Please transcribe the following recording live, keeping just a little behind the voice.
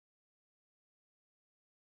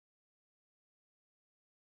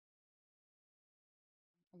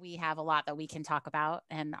we have a lot that we can talk about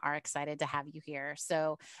and are excited to have you here.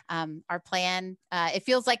 So our plan, it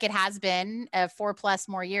feels like it has been 4+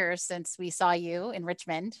 more years since we saw you in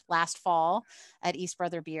Richmond last fall at East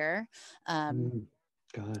Brother Beer. And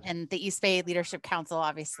the East Bay Leadership Council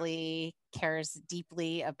obviously cares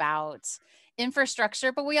deeply about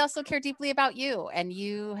infrastructure, but we also care deeply about you. And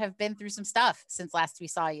you have been through some stuff since last we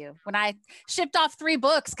saw you. When I shipped off 3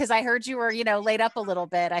 books, because I heard you were, laid up a little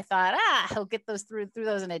bit, I thought, he'll get those through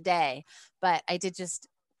those in a day. But I did just,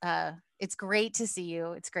 it's great to see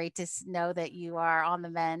you. It's great to know that you are on the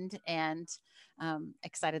mend, and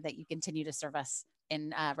excited that you continue to serve us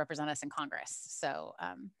and represent us in Congress. So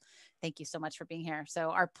thank you so much for being here.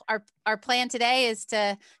 So our plan today is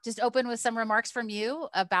to just open with some remarks from you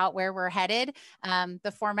about where we're headed.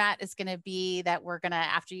 The format is going to be that we're going to,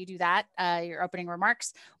 after you do that, your opening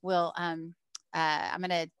remarks, I'm going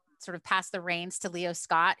to sort of pass the reins to Leo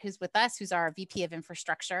Scott, who's with us, who's our VP of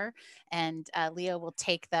Infrastructure. And Leo will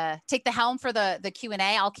take the helm for the Q&A.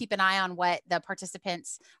 I'll keep an eye on what the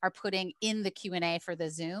participants are putting in the Q&A for the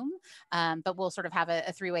Zoom, but we'll sort of have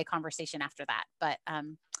a 3-way conversation after that. But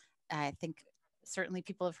I think certainly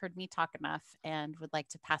people have heard me talk enough and would like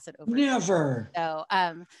to pass it over. Never. So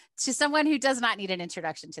to someone who does not need an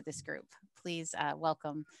introduction to this group, please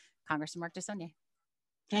welcome Congressman Mark DeSaulnier.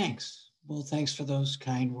 Thanks. Well, thanks for those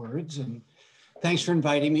kind words, and thanks for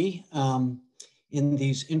inviting me in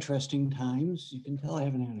these interesting times. You can tell I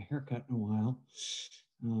haven't had a haircut in a while.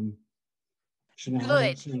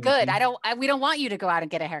 Good. We don't want you to go out and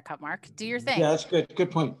get a haircut, Mark. Do your thing. Yeah, that's good. Good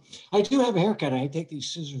point. I do have a haircut. I take these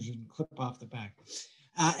scissors and clip off the back.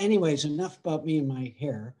 Anyways, enough about me and my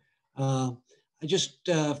hair. I just,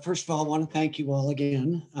 first of all, want to thank you all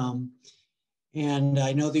again. And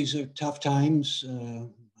I know these are tough times. I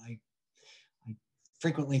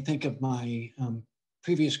frequently think of my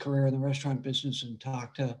previous career in the restaurant business and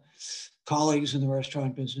talk to colleagues in the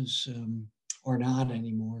restaurant business, or not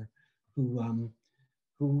anymore, who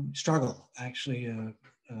struggle. Actually,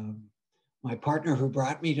 my partner who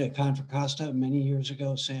brought me to Contra Costa many years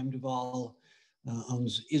ago, Sam Duvall,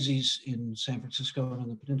 owns Izzy's in San Francisco and on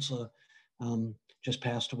the peninsula, just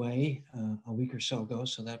passed away a week or so ago.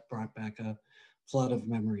 So that brought back a flood of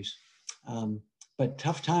memories. But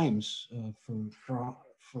tough times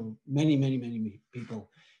for many people,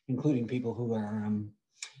 including people who are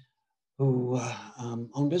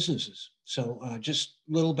own businesses. So just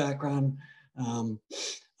little background.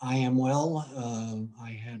 I am well.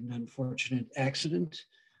 I had an unfortunate accident.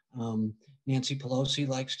 Nancy Pelosi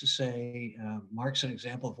likes to say, Mark's an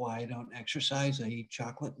example of why I don't exercise. I eat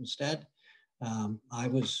chocolate instead. I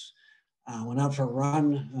went out for a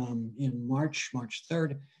run in March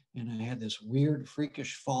 3rd, and I had this weird,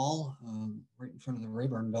 freakish fall right in front of the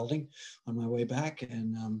Rayburn building on my way back.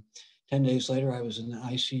 And 10 days later, I was in the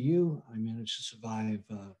ICU. I managed to survive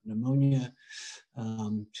pneumonia,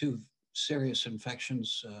 2 serious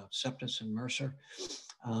infections, sepsis and MRSA.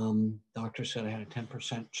 Doctor said I had a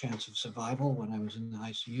 10% chance of survival when I was in the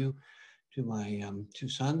ICU to my 2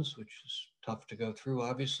 sons, which is tough to go through,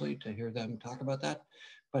 obviously, to hear them talk about that.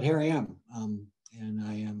 But here I am, and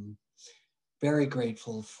I am very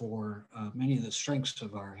grateful for many of the strengths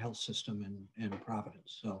of our health system in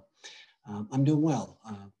Providence. So I'm doing well.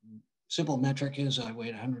 Simple metric is I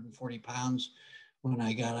weighed 140 pounds. When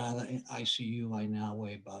I got out of the ICU, I now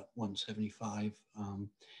weigh about 175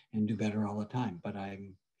 and do better all the time. But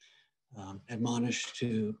I'm admonished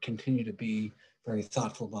to continue to be very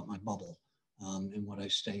thoughtful about my bubble and what I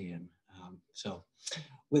stay in. So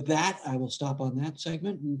with that, I will stop on that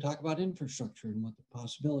segment and talk about infrastructure and what the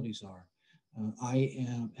possibilities are.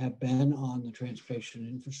 I have been on the Transportation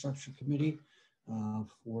and Infrastructure Committee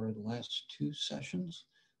for the last 2 sessions,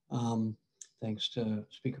 thanks to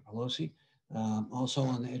Speaker Pelosi. Also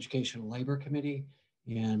on the Education and Labor Committee,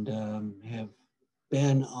 and have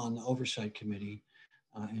been on the Oversight Committee,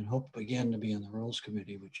 and hope again to be on the Rules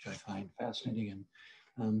Committee, which I find fascinating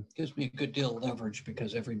and gives me a good deal of leverage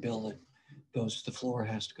because every bill that goes to the floor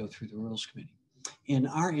has to go through the Rules Committee. In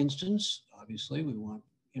our instance, obviously, we want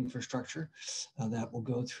infrastructure that will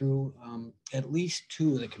go through at least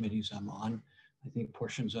 2 of the committees I'm on. I think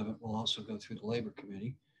portions of it will also go through the Labor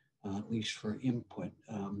Committee. At least for input.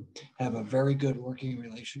 Have a very good working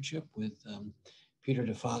relationship with Peter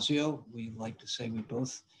DeFazio. We like to say we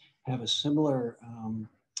both have a similar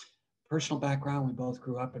personal background. We both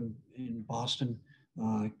grew up in Boston,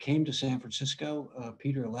 came to San Francisco.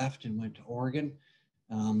 Peter left and went to Oregon,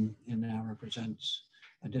 and now represents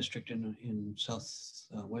a district in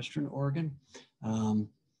southwestern Oregon.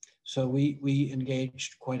 So we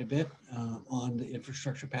engaged quite a bit on the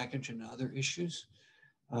infrastructure package and other issues.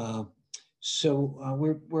 So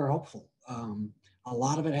we're hopeful. A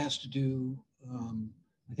lot of it has to do,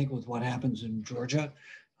 I think, with what happens in Georgia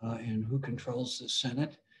and who controls the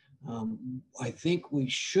Senate. I think we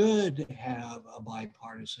should have a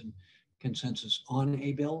bipartisan consensus on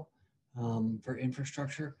a bill for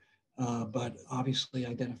infrastructure, but obviously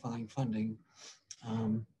identifying funding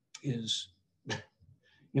is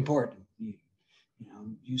important.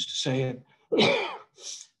 Used to say it,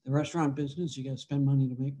 the restaurant business, you got to spend money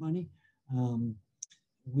to make money.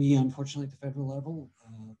 We, unfortunately, at the federal level,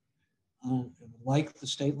 like the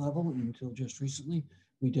state level, until just recently,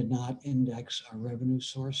 we did not index our revenue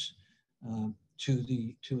source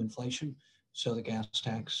to inflation. So the gas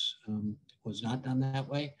tax was not done that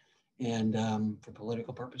way, and for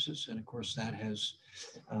political purposes. And of course, that has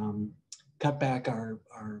cut back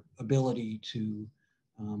our ability to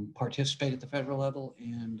participate at the federal level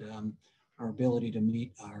and our ability to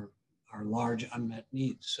meet our large unmet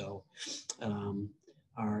needs. So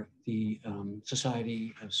the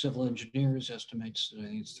Society of Civil Engineers estimates that I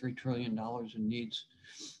think it's $3 trillion in needs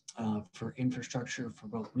for infrastructure for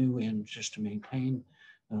both new and just to maintain.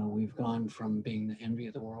 We've gone from being the envy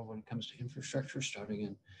of the world when it comes to infrastructure, starting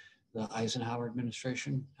in the Eisenhower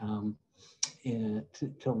administration,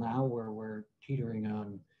 till now, where we're teetering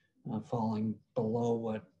on falling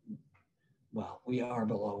below we are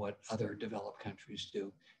below what other developed countries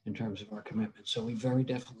do in terms of our commitment. So we very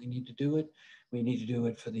definitely need to do it. We need to do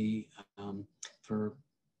it for the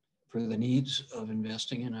needs of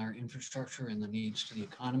investing in our infrastructure and the needs to the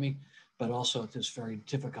economy, but also at this very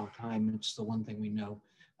difficult time, it's the one thing we know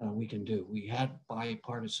we can do. We had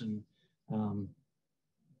bipartisan,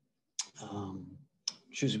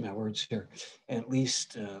 choosing my words here, at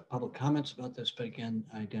least public comments about this, but again,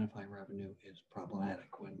 identifying revenue is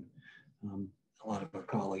problematic when a lot of our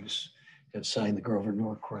colleagues have signed the Grover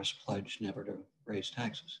Norquist pledge never to raise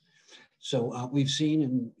taxes. So we've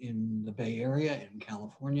seen in the Bay Area and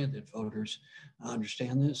California that voters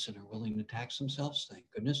understand this and are willing to tax themselves, thank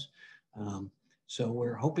goodness. So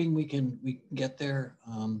we're hoping we can get there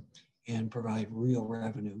and provide real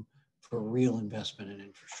revenue for real investment in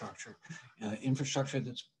infrastructure. Infrastructure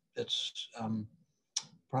that's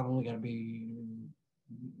probably going to be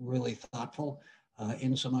really thoughtful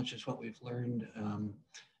in so much as what we've learned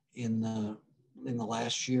in the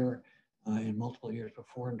last year and multiple years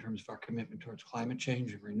before in terms of our commitment towards climate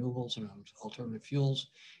change and renewables and alternative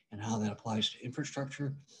fuels and how that applies to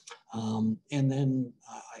infrastructure. And then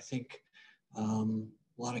I think a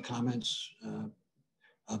lot of comments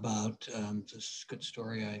about this good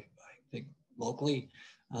story, I think locally,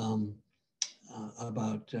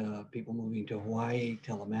 about people moving to Hawaii,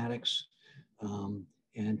 telematics,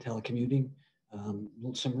 and telecommuting.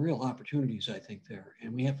 Some real opportunities, I think, there.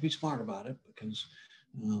 And we have to be smart about it because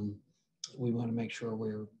we want to make sure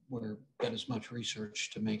we're got as much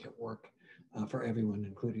research to make it work for everyone,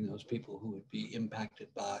 including those people who would be impacted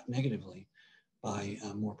negatively by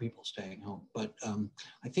more people staying home. But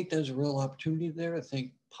I think there's a real opportunity there. I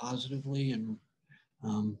think positively and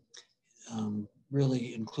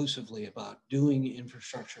really inclusively about doing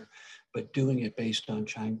infrastructure, but doing it based on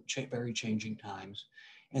very changing times.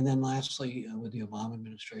 And then lastly, with the Obama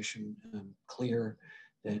administration, clear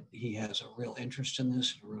that he has a real interest in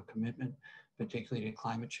this, a real commitment, particularly to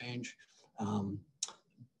climate change.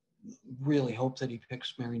 Really hope that he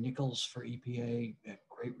picks Mary Nichols for EPA.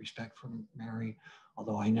 Great respect for Mary,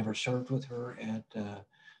 although I never served with her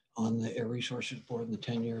on the Air Resources Board in the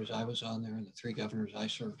 10 years I was on there and the 3 governors I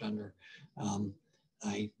served under.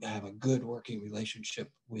 I have a good working relationship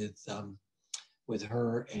with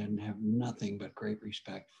her and have nothing but great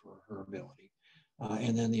respect for her ability.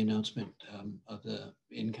 And then the announcement of the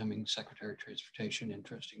incoming Secretary of Transportation,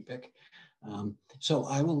 interesting pick. So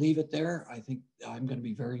I will leave it there. I think I'm going to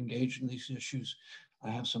be very engaged in these issues. I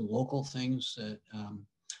have some local things that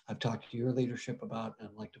I've talked to your leadership about and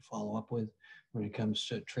I'd like to follow up with when it comes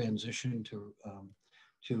to transition to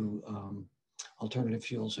alternative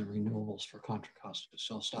fuels and renewables for Contra Costa.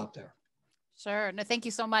 So I'll stop there. Sure. No, thank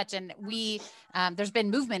you so much. And there's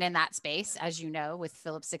been movement in that space, as you know, with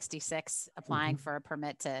Phillips 66 applying for a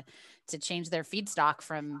permit to change their feedstock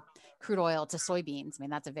from crude oil to soybeans. I mean,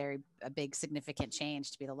 that's a big, significant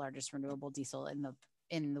change to be the largest renewable diesel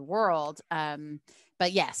in the world.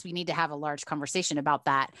 But yes, we need to have a large conversation about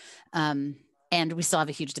that. And we still have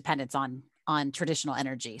a huge dependence on traditional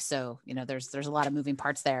energy. So, there's a lot of moving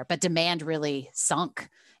parts there, but demand really sunk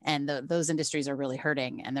and those industries are really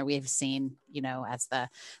hurting. And there we have seen, as the,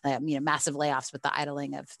 massive layoffs with the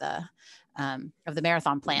idling of the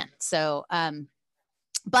Marathon plant. So,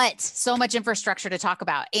 but so much infrastructure to talk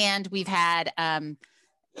about. And we've had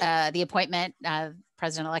the appointment,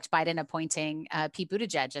 President-elect Biden appointing Pete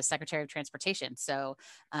Buttigieg as Secretary of Transportation. So,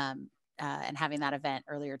 and having that event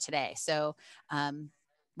earlier today. So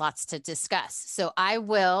lots to discuss. So I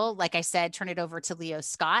will, like I said, turn it over to Leo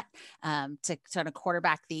Scott to sort of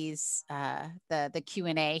quarterback these, the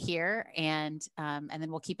Q&A here. And then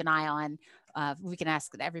we'll keep an eye on, we can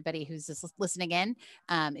ask everybody who's just listening in.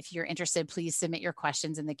 If you're interested, please submit your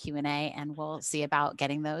questions in the Q&A and we'll see about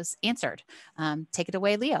getting those answered. Take it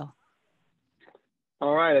away, Leo.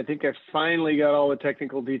 All right, I think I finally got all the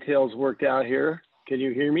technical details worked out here. Can you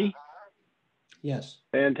hear me? Yes.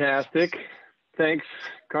 Fantastic. Thanks,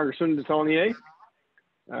 Congressman DeSaulnier.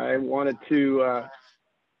 I wanted to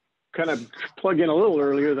kind of plug in a little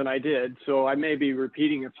earlier than I did, so I may be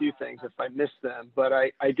repeating a few things if I missed them, but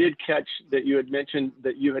I did catch that you had mentioned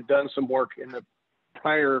that you had done some work in the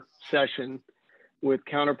prior session with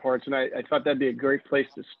counterparts, and I thought that'd be a great place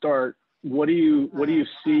to start. What do you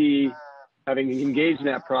see, having engaged in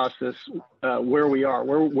that process, where we are?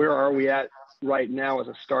 Where are we at right now as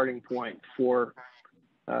a starting point for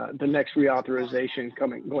the next reauthorization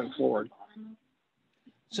going forward?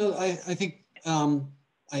 So I think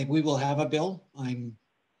we will have a bill. I'm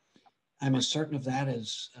as certain of that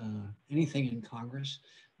as anything in Congress,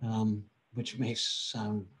 which may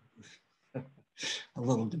sound a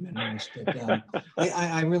little de minimis, but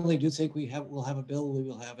I really do think we'll have a bill. We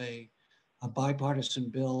will have a bipartisan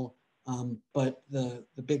bill, but the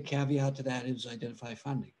big caveat to that is identify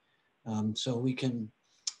funding. So we can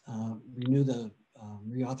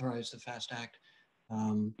reauthorize the FAST Act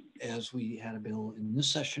as we had a bill in this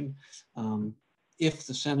session, if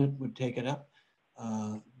the Senate would take it up.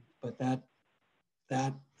 But I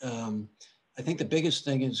think the biggest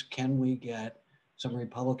thing is, can we get some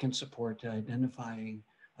Republican support to identifying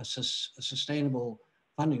a sustainable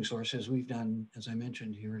funding source, as we've done, as I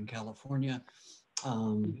mentioned, here in California,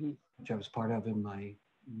 which I was part of in my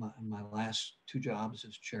last two jobs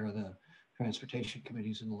as chair of the transportation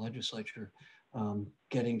committees in the legislature,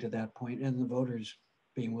 getting to that point, and the voters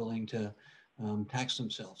being willing to tax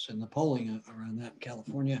themselves. And the polling around that in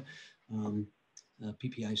California, the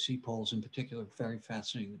PPIC polls in particular, very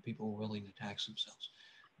fascinating that people were willing to tax themselves.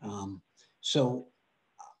 So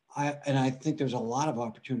I think there's a lot of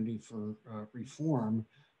opportunity for reform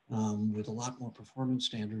with a lot more performance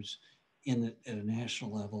standards at a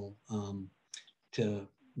national level to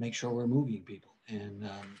make sure we're moving people. And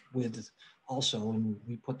with also, and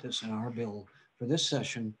we put this in our bill for this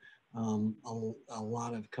session, a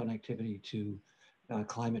lot of connectivity to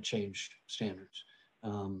climate change standards,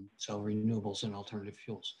 so renewables and alternative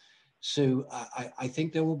fuels. So I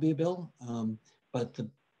think there will be a bill, but the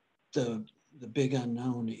big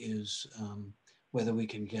unknown is whether we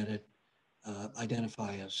can get it,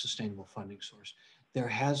 identify a sustainable funding source. There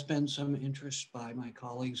has been some interest by my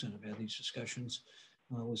colleagues, and I've had these discussions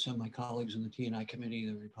with some of my colleagues in the T&I committee,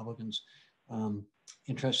 the Republicans,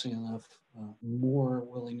 interestingly enough, more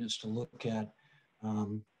willingness to look at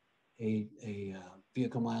a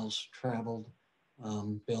vehicle miles traveled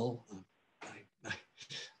bill.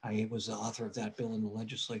 I was the author of that bill in the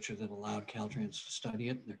legislature that allowed Caltrans to study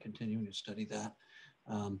it, and they're continuing to study that.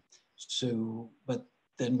 But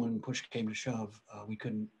then when push came to shove, we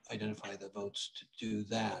couldn't identify the votes to do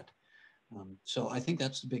that. So I think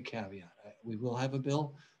that's the big caveat. We will have a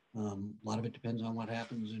bill. A lot of it depends on what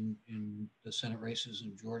happens in the Senate races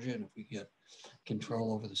in Georgia, and if we get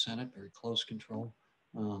control over the Senate, very close control.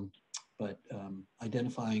 But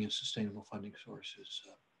identifying a sustainable funding source is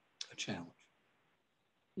a challenge.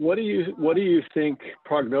 What do you think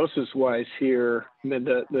prognosis-wise here? I mean,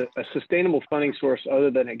 a sustainable funding source other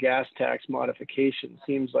than a gas tax modification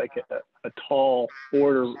seems like a tall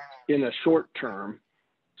order in the short term.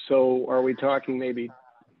 So are we talking maybe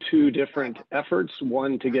two different efforts,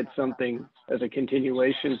 one to get something as a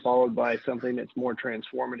continuation followed by something that's more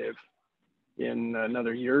transformative in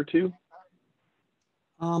another year or two?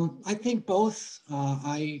 I think both.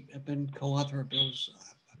 I have been co-author of bills.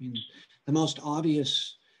 I mean, the most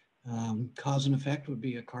obvious cause and effect would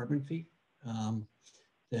be a carbon fee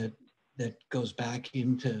that goes back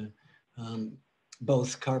into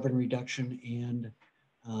both carbon reduction and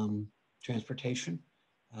transportation.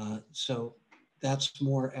 So that's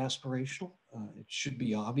more aspirational. It should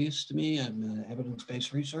be obvious to me. I'm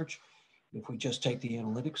evidence-based research. If we just take the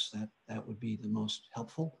analytics, that would be the most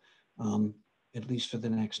helpful, at least for the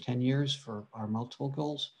next 10 years for our multiple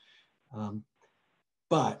goals.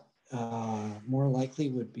 But more likely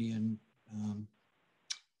would be in,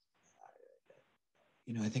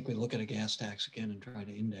 I think we look at a gas tax again and try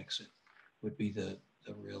to index it, would be the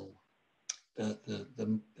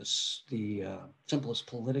simplest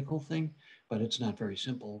political thing, but it's not very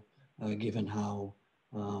simple given how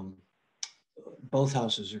both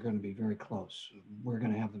houses are going to be very close. We're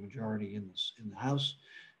going to have the majority in the House,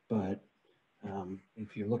 but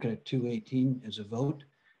if you're looking at 218 as a vote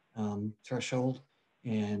threshold,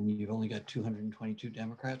 and you've only got 222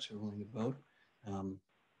 Democrats who are willing to vote,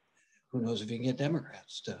 who knows if you can get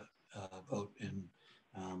Democrats to vote and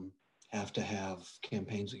have to have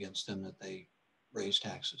campaigns against them that they raise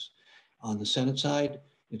taxes. On the Senate side,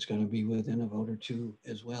 it's going to be within a vote or two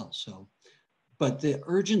as well. So, but the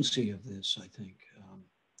urgency of this, I think,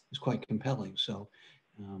 is quite compelling. So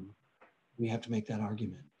we have to make that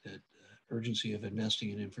argument, that urgency of investing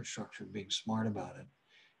in infrastructure, being smart about it,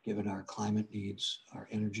 given our climate needs, our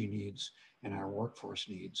energy needs, and our workforce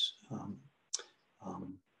needs.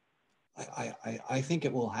 I think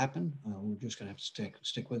it will happen. We're just going to have to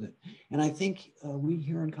stick with it. And I think we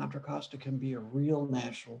here in Contra Costa can be a real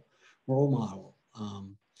national role model.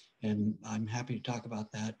 And I'm happy to talk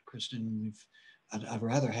about that, Kristen. I'd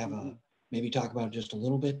rather have maybe talk about it just a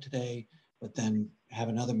little bit today, but then have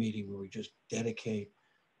another meeting where we just dedicate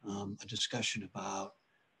a discussion about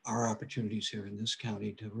our opportunities here in this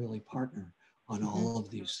county to really partner on all of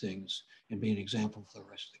these things and be an example for the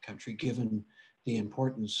rest of the country, given the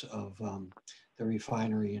importance of the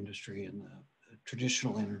refinery industry and the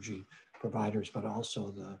traditional energy providers, but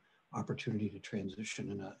also the opportunity to transition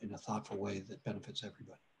in a thoughtful way that benefits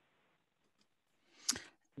everybody.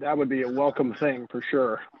 That would be a welcome thing for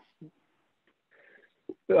sure.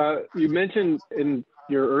 You mentioned in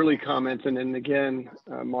your early comments, and then again,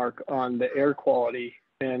 Mark, on the air quality.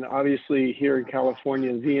 And obviously here in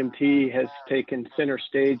California, VMT has taken center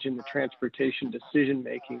stage in the transportation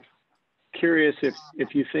decision-making. Curious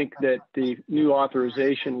if you think that the new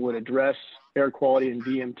authorization would address air quality in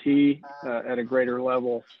VMT at a greater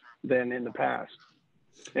level than in the past.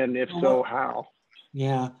 And if so, how?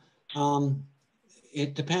 Yeah,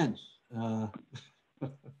 it depends. You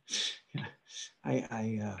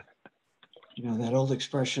know, that old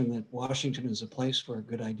expression that Washington is a place where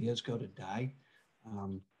good ideas go to die.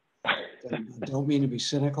 Don't mean to be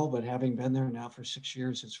cynical, but having been there now for 6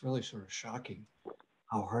 years, it's really sort of shocking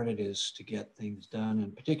how hard it is to get things done,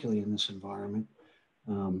 and particularly in this environment.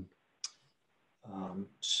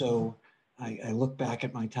 So I look back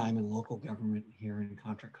at my time in local government here in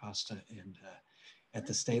Contra Costa and at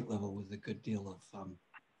the state level with a good deal of,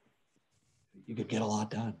 you could get a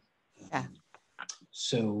lot done.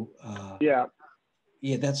 So yeah,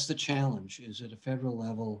 that's the challenge, is at a federal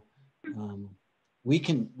level. We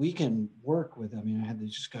can work with, I mean, I had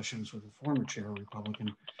these discussions with the former chair,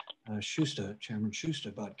 Republican Chairman Schuster,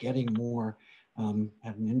 about getting more,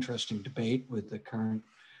 had an interesting debate with the current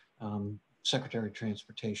Secretary of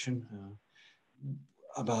Transportation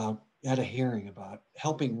at a hearing about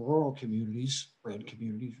helping rural communities, red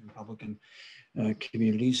communities, Republican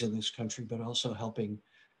communities in this country, but also helping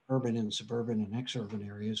urban and suburban and ex-urban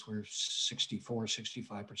areas where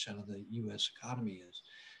 65% of the US economy is.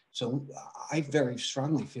 So I very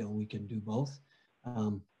strongly feel we can do both,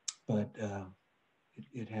 but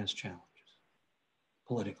it has challenges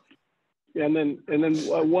politically. And then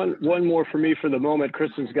one more for me for the moment.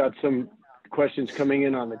 Kristen's got some questions coming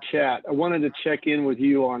in on the chat. I wanted to check in with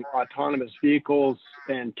you on autonomous vehicles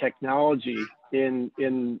and technology in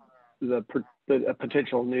the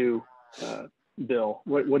potential new bill.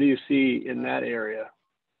 What do you see in that area?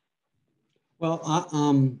 Well,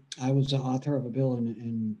 I was the author of a bill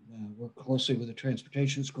and worked closely with the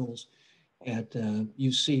transportation schools at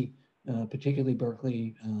UC, particularly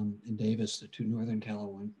Berkeley and Davis, the two Northern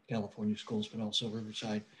California schools, but also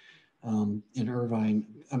Riverside and Irvine.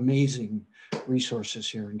 Amazing resources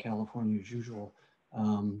here in California as usual.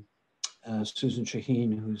 Susan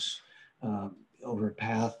Shaheen, who's over at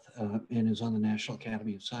PATH and is on the National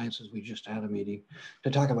Academy of Sciences. We just had a meeting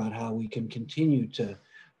to talk about how we can continue to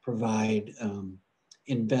provide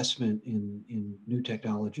investment in new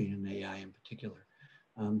technology and AI in particular.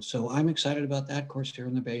 So I'm excited about that. Of course, here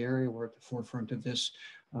in the Bay Area, we're at the forefront of this.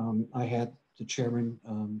 I had the Chairman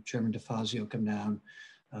DeFazio, come down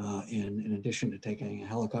and in addition to taking a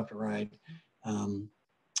helicopter ride 4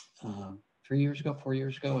 years ago,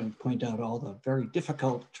 and point out all the very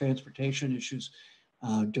difficult transportation issues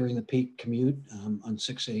during the peak commute on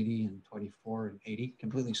 680 and 24 and 80,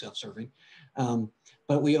 completely self-serving.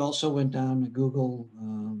 But we also went down to Google,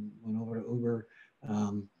 went over to Uber,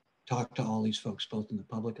 talked to all these folks, both in the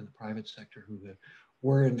public and the private sector, who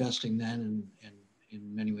were investing then and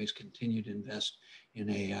in many ways continue to invest in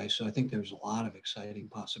AI. So I think there's a lot of exciting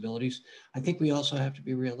possibilities. I think we also have to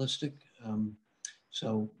be realistic.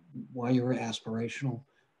 So while you're aspirational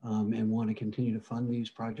and want to continue to fund these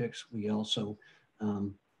projects, we also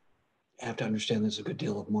have to understand there's a good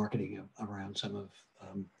deal of marketing around some of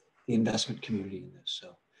the investment community in this.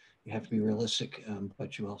 So you have to be realistic,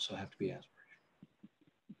 but you also have to be aspirational.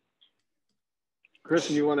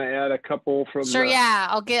 Kristen, you want to add a couple from? Sure. Yeah,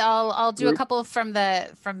 I'll do group? a couple from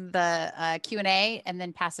the Q&A and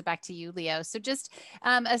then pass it back to you, Leo. So just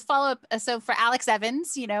as follow-up, so for Alex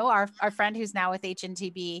Evans, you know, our friend who's now with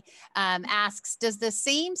HNTB, asks, does the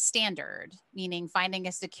same standard, meaning finding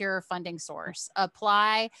a secure funding source,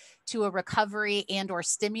 apply to a recovery and or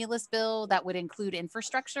stimulus bill that would include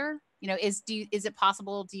infrastructure? You know, is it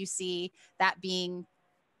possible, do you see that being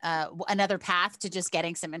another path to just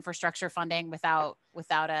getting some infrastructure funding without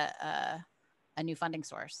a new funding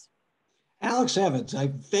source? Alex Evans, I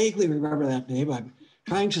vaguely remember that name. I'm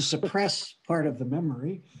trying to suppress part of the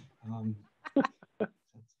memory.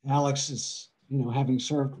 Alex is, you know, having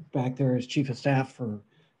served back there as chief of staff for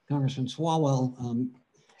Congressman Swalwell,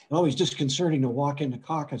 always disconcerting to walk into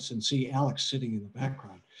caucus and see Alex sitting in the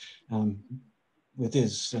background with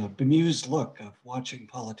his bemused look of watching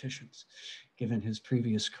politicians, given his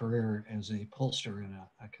previous career as a pollster and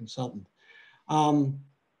a consultant. I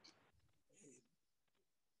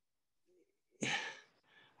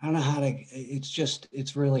don't know how to,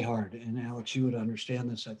 it's really hard. And Alex, you would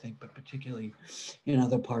understand this, I think, but particularly in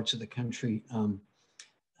other parts of the country.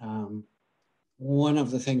 One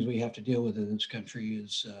of the things we have to deal with in this country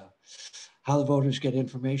is how the voters get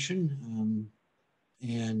information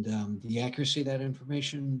and the accuracy of that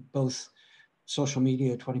information, both social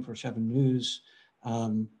media, 24/7 news,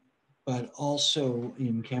 but also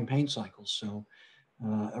in campaign cycles. So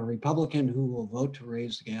a Republican who will vote to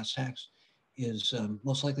raise the gas tax is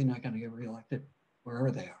most likely not going to get reelected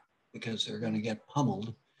wherever they are, because they're going to get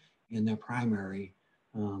pummeled in their primary,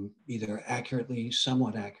 either accurately,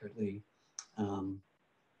 somewhat accurately.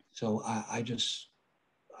 So I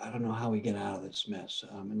don't know how we get out of this mess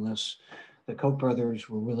unless the Koch brothers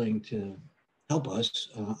were willing to help us.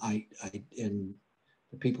 And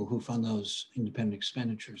the people who fund those independent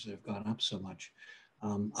expenditures that have gone up so much,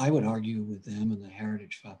 I would argue with them and the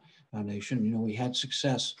Heritage Foundation. You know, we had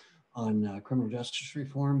success on criminal justice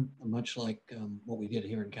reform, much like what we did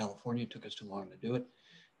here in California. It took us too long to do it,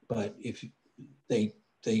 but if they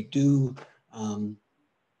do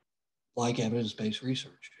like evidence-based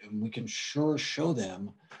research, and we can sure show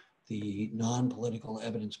them the non-political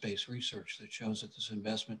evidence-based research that shows that this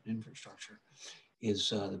investment in infrastructure is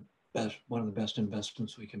the best, one of the best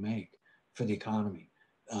investments we can make for the economy.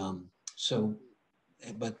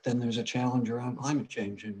 But then there's a challenge around climate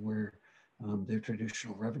change and where their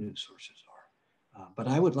traditional revenue sources are. But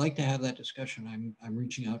I would like to have that discussion. I'm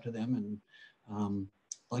reaching out to them and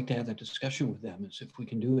like to have that discussion with them. Is if we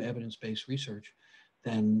can do evidence-based research,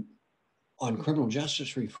 then on criminal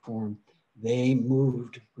justice reform, they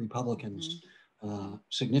moved Republicans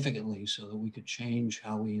significantly so that we could change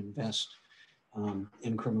how we invest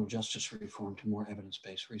in criminal justice reform to more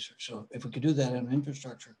evidence-based research. So if we could do that on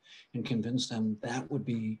infrastructure and convince them, that would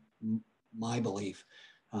be my belief.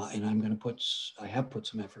 And I have put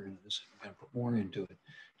some effort into this. I'm going to put more into it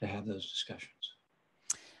to have those discussions.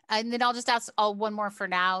 And then I'll just ask one more for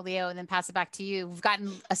now, Leo, and then pass it back to you. We've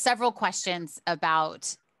gotten several questions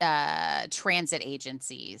about transit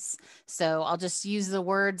agencies. So I'll just use the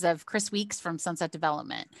words of Chris Weeks from Sunset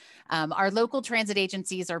Development. Our local transit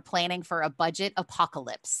agencies are planning for a budget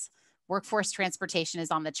apocalypse. Workforce transportation is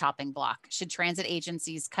on the chopping block. Should transit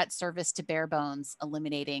agencies cut service to bare bones,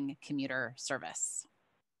 eliminating commuter service?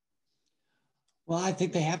 Well, I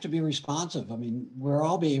think they have to be responsive. I mean, we're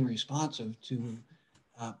all being responsive to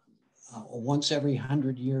once every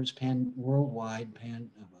 100 years worldwide I'm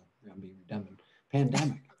being redundant,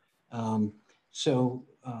 pandemic. I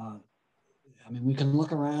mean, we can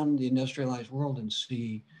look around the industrialized world and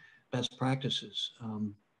see best practices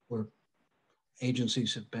where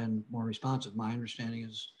agencies have been more responsive. My understanding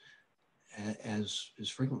is, as is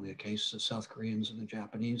frequently the case, the South Koreans and the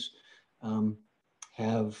Japanese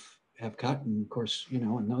have cut. And of course, you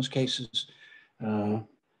know, in those cases,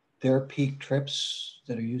 their peak trips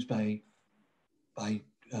that are used by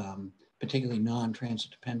particularly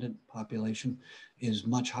non-transit dependent population is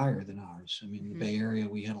much higher than ours. I mean, the Bay Area,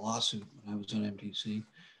 we had a lawsuit when I was on MTC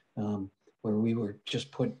where we were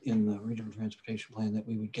just put in the regional transportation plan that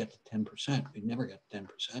we would get to 10%. We'd never get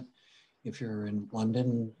 10%. If you're in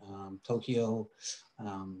London, Tokyo,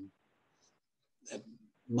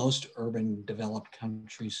 most urban developed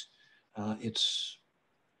countries, it's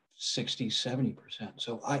 60, 70%.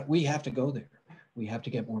 So we have to go there. We have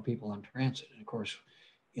to get more people on transit. And of course,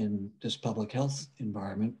 in this public health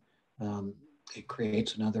environment, it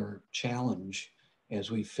creates another challenge as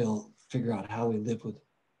we figure out how we live with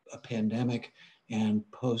a pandemic and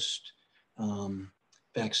post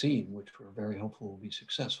vaccine, which we're very hopeful will be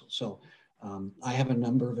successful. So I have a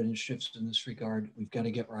number of initiatives in this regard. We've got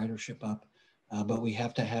to get ridership up, but we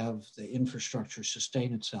have to have the infrastructure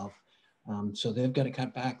sustain itself. So they've got to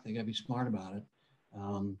cut back. They got to be smart about it.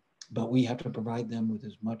 But we have to provide them with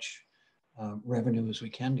as much revenue as we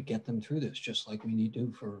can to get them through this, just like we need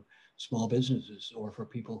to for small businesses or for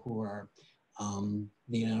people who are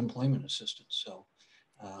need unemployment assistance. So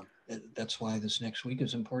that's why this next week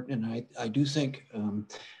is important. And I do think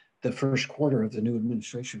the first quarter of the new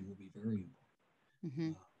administration will be very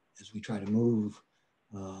important as we try to move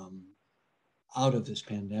out of this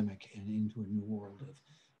pandemic and into a new world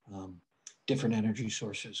of different energy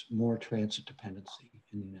sources, more transit dependency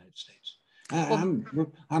in the United States.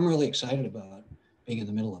 I'm really excited about being in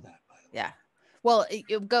the middle of that, by the way. Yeah. Well,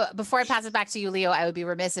 before I pass it back to you, Leo, I would be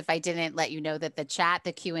remiss if I didn't let you know that the chat,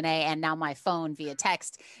 the Q&A, and now my phone via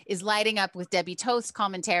text is lighting up with Debbie Toth's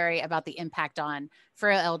commentary about the impact on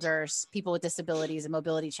frail elders, people with disabilities, and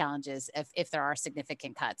mobility challenges if there are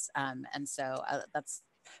significant cuts. And so that's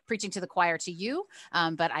preaching to the choir to you,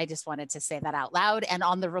 but I just wanted to say that out loud and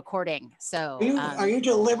on the recording. So are you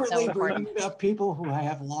deliberately bringing up people who I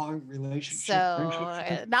have long relationships?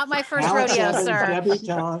 So not my first rodeo, sir.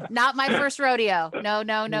 Not my first rodeo.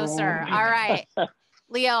 No, sir. All right,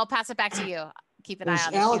 Leo, I'll pass it back to you. Keep an eye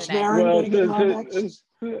on Alex the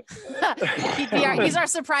Q&A. He's our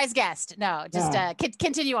surprise guest. No, just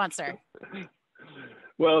continue on, sir.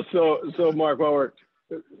 Well, so Mark,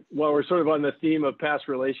 while we're sort of on the theme of past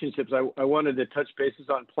relationships, I wanted to touch bases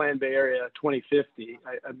on Plan Bay Area 2050.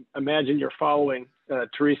 I imagine you're following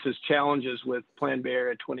Teresa's challenges with Plan Bay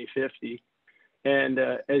Area 2050. And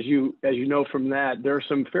as you know from that, there are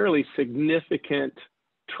some fairly significant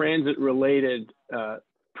transit-related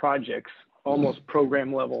projects, almost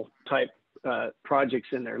program level type projects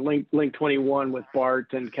in there. Link 21 with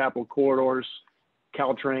BART and Capital Corridors,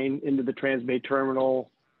 Caltrain into the Trans-Bay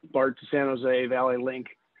Terminal, BART to San Jose, Valley Link.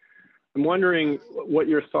 I'm wondering what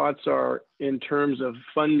your thoughts are in terms of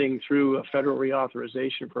funding through a federal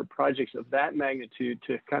reauthorization for projects of that magnitude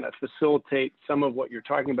to kind of facilitate some of what you're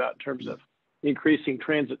talking about in terms of increasing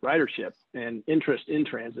transit ridership and interest in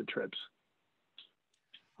transit trips.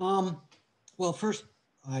 Well, first,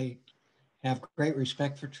 I have great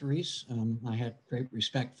respect for Therese. I had great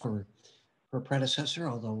respect for her predecessor,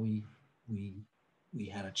 although we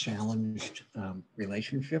had a challenged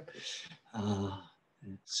relationship.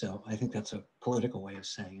 So I think that's a political way of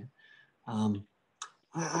saying it.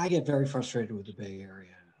 I get very frustrated with the Bay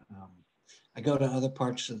Area. I go to other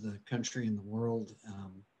parts of the country and the world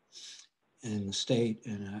and the state,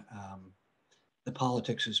 and the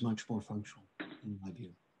politics is much more functional in my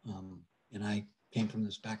view. And I came from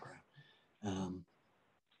this background.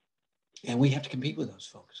 And we have to compete with those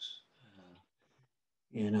folks.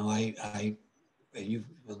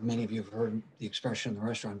 Many of you have heard the expression in the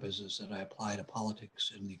restaurant business that I apply to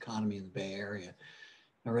politics and the economy in the Bay Area.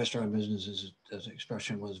 The restaurant business, as the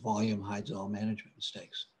expression was, volume hides all management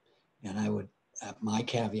mistakes. And I would, my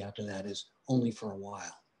caveat to that is only for a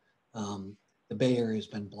while. The Bay Area has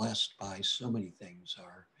been blessed by so many things,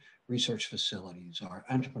 our research facilities, our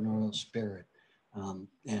entrepreneurial spirit.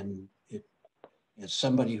 And as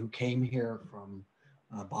somebody who came here from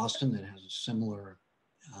Boston that has a similar,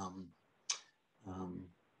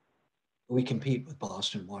 we compete with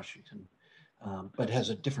Boston, Washington, but has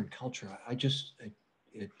a different culture.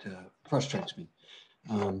 It frustrates me.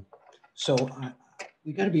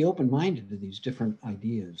 We got to be open-minded to these different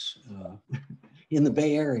ideas in the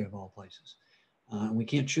Bay Area of all places. We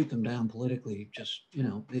can't shoot them down politically. Just,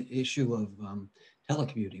 the issue of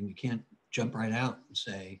telecommuting, we can't jump right out and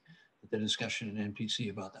say that the discussion at NPC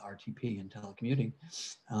about the RTP and telecommuting,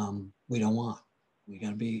 we don't want. We've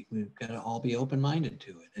got to all be open-minded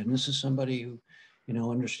to it. And this is somebody who,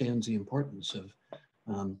 understands the importance of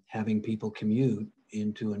having people commute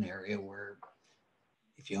into an area where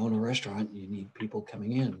if you own a restaurant, you need people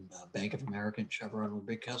coming in. Bank of America and Chevron were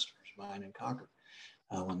big customers of mine in Concord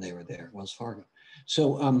when they were there, Wells Fargo.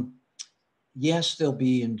 So yes, there'll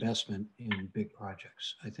be investment in big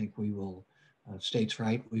projects. I think we will, states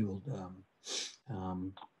right, we will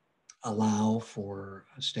allow for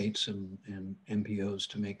states and MPOs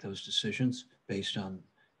to make those decisions based on,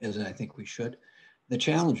 as I think we should. The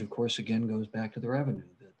challenge, of course, again, goes back to the revenue.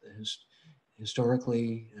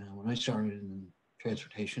 Historically, when I started in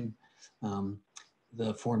transportation,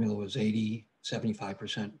 the formula was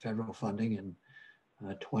 75% federal funding and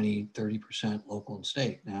 20-30% local and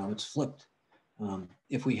state. Now it's flipped.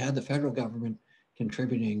 If we had the federal government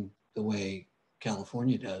contributing the way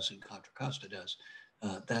California does and Contra Costa does,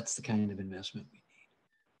 that's the kind of investment we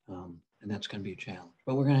need. and that's going to be a challenge.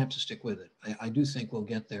 But we're going to have to stick with it. I do think we'll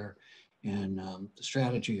get there, and the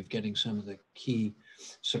strategy of getting some of the key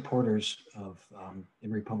supporters of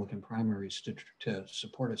in Republican primaries to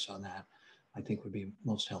support us on that, I think would be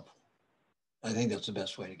most helpful. I think that's the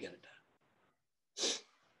best way to get it done.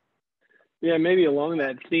 Yeah, maybe along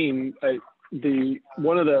that theme,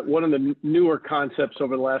 one of the newer concepts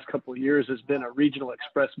over the last couple of years has been a regional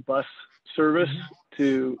express bus service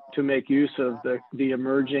to make use of the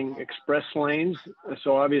emerging express lanes.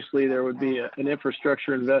 So obviously there would be an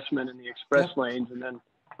infrastructure investment in the express lanes, and then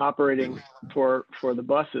operating for the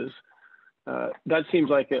buses. That seems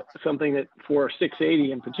like something that for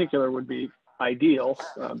 680 in particular would be ideal,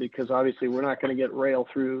 because obviously we're not going to get rail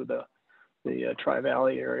through the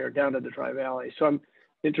Tri-Valley area or down to the Tri-Valley. So I'm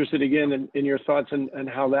interested again in your thoughts and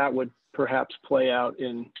how that would perhaps play out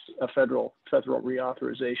in a federal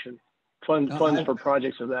reauthorization funds for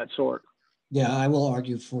projects of that sort. Yeah, I will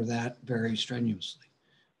argue for that very strenuously.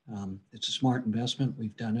 It's a smart investment.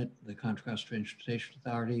 We've done it. The Contra Costa Transportation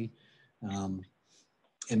Authority,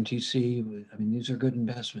 MTC. I mean, these are good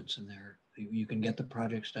investments in there. You can get the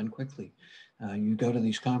projects done quickly. You go to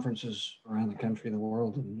these conferences around the country, the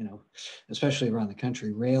world, and especially around the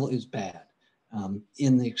country, rail is bad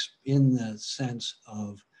in the sense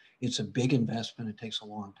of it's a big investment. It takes a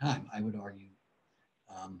long time. I would argue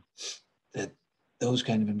that those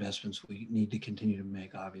kind of investments we need to continue to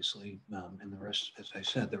make, obviously, and the rest, as I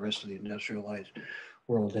said, the rest of the industrialized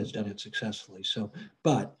world has done it successfully. So,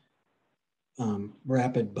 but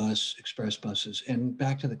rapid bus, express buses, and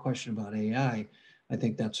back to the question about AI, I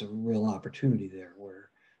think that's a real opportunity there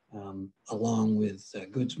where along with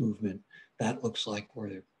goods movement, that looks like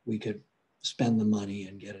where we could spend the money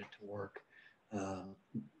and get it to work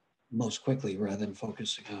most quickly rather than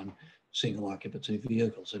focusing on single occupancy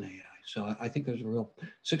vehicles and AI. So I think there's a real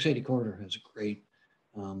 680 corridor has a great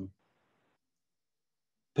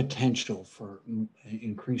potential for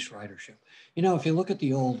increased ridership. If you look at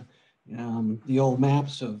the old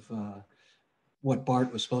maps of what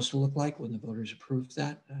BART was supposed to look like when the voters approved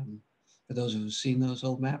that, for those who've seen those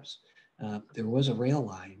old maps, there was a rail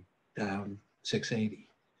line down 680.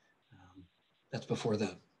 That's before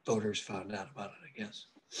the voters found out about it, I guess,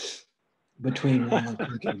 between Walnut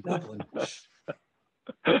Creek and Dublin.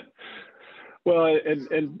 Well,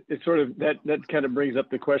 and it's sort of that kind of brings up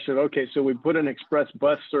the question of, okay, so we put an express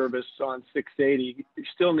bus service on 680, you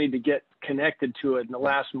still need to get connected to it, and the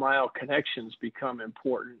last mile connections become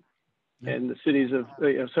important. Yeah. And the cities of,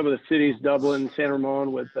 some of the cities, Dublin, San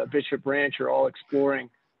Ramon with Bishop Ranch are all exploring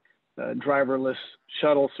driverless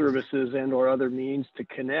shuttle services and or other means to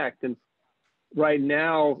connect. And right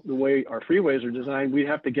now, the way our freeways are designed, we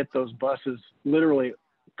have to get those buses literally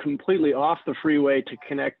completely off the freeway to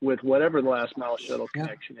connect with whatever the last mile shuttle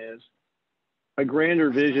connection is. A grander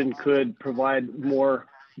vision could provide more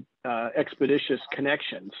expeditious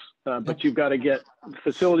connections, but you've got to get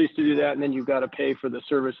facilities to do that, and then you've got to pay for the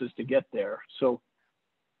services to get there. So,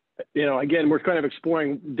 again, we're kind of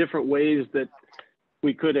exploring different ways that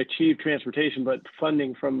we could achieve transportation, but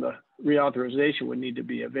funding from the reauthorization would need to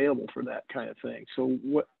be available for that kind of thing. So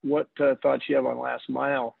what thoughts you have on last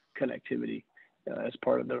mile connectivity as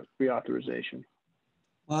part of the reauthorization?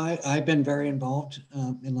 Well, I've been very involved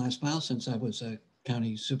in last mile since I was a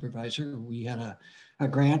county supervisor. We had a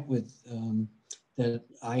grant with that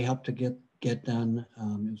I helped to get done.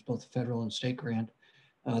 It was both a federal and state grant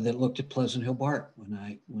that looked at Pleasant Hill BART when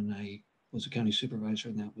I was a county supervisor,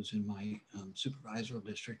 and that was in my supervisory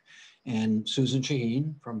district. And Susan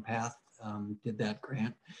Shaheen from PATH did that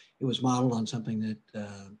grant. It was modeled on something that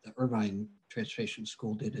the Irvine Transportation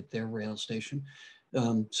School did at their rail station.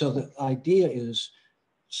 So the idea is,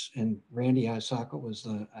 and Randy Isaka was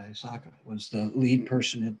the lead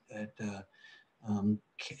person at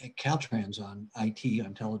Caltrans on IT, on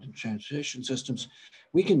intelligent transportation systems.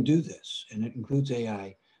 We can do this, and it includes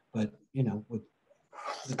AI, but with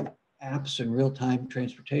the apps and real-time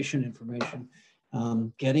transportation information,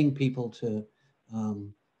 getting people to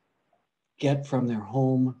get from their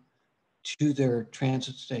home to their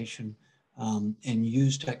transit station and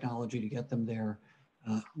use technology to get them there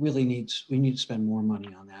we need to spend more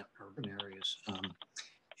money on that in urban areas.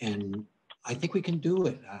 And I think we can do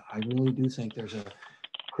it. I really do think there's a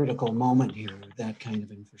critical moment here, that kind of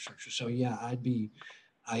infrastructure. So yeah, I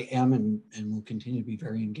am and will continue to be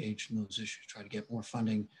very engaged in those issues, try to get more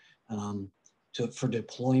funding for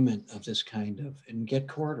deployment of this kind of, and get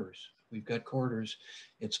corridors. We've got corridors.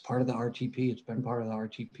 It's part of the RTP. It's been part of the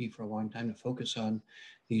RTP for a long time to focus on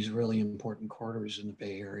these really important corridors in the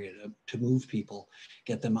Bay Area to move people,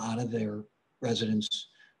 get them out of their residence,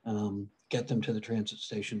 get them to the transit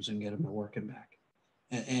stations and get them to work and back.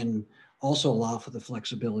 And also allow for the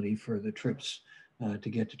flexibility for the trips to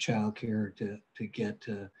get to childcare, to get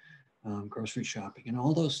to grocery shopping, and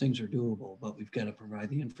all those things are doable, but we've got to provide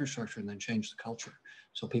the infrastructure and then change the culture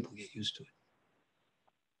so people get used to it.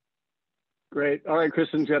 Great. All right,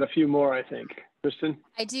 Kristen's got a few more, I think. Kristen?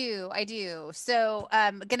 I do. So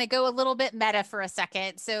I'm going to go a little bit meta for a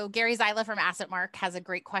second. So Gary Zyla from AssetMark has a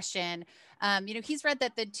great question. He's read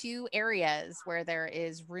that the two areas where there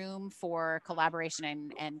is room for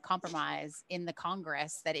collaboration and compromise in the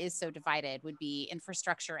Congress that is so divided would be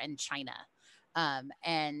infrastructure and China.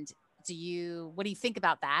 And what do you think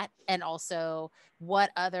about that? And also, what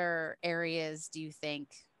other areas do you think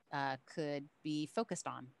could be focused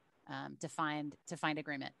on to find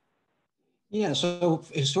agreement? Yeah, so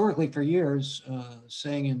historically for years,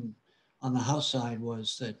 saying on the House side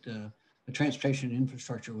was that the transportation and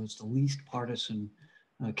infrastructure was the least partisan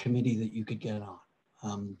committee that you could get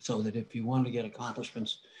on. So that if you wanted to get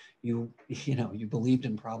accomplishments, you believed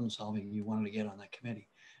in problem solving, you wanted to get on that committee.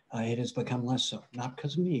 It has become less so, not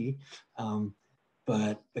because of me,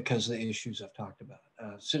 but because of the issues I've talked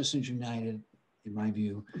about. Citizens United, in my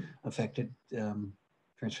view, affected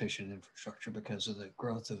transportation and infrastructure because of the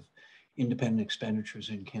growth of independent expenditures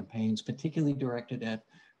in campaigns, particularly directed at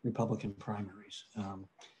Republican primaries.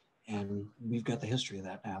 And we've got the history of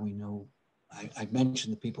that now. We know, I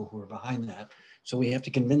mentioned the people who are behind that. So we have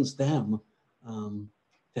to convince them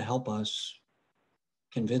to help us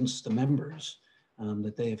convince the members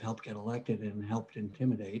that they have helped get elected and helped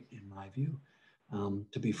intimidate, in my view,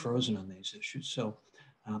 to be frozen on these issues. So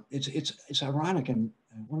it's ironic, and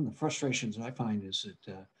one of the frustrations I find is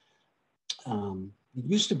that it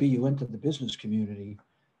used to be you went to the business community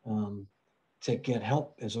to get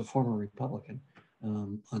help as a former Republican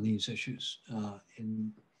on these issues.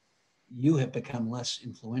 And you have become less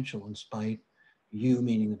influential in spite, you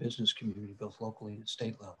meaning the business community, both locally and at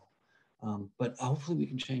state level. But hopefully we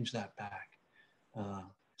can change that back. I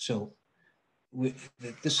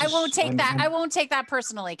won't take that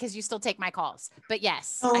personally because you still take my calls. But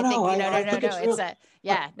yes, no, I think it's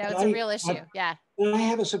a real issue. And I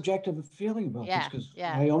have a subjective feeling about this because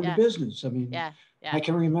I owned a business. I mean, I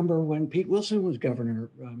can remember when Pete Wilson was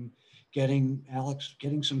governor, getting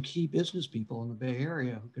some key business people in the Bay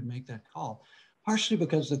Area who could make that call, partially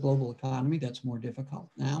because of the global economy, that's more difficult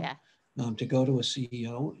now. To go to a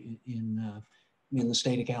CEO in the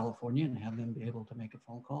state of California and have them be able to make a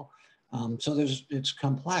phone call. So it's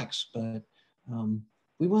complex, but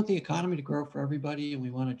we want the economy to grow for everybody, and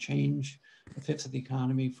we want to change a fifth of the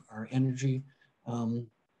economy for our energy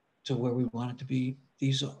to where we want it to be.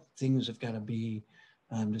 These things have got to be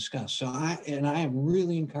discussed. So I am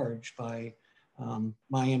really encouraged by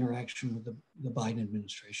my interaction with the Biden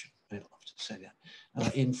administration. I'd love to say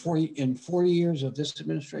that. In 40 years of this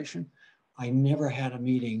administration, I never had a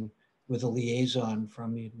meeting with a liaison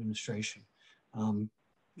from the administration.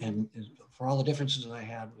 And for all the differences that I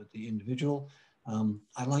had with the individual,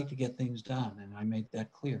 I like to get things done, and I made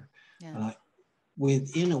that clear.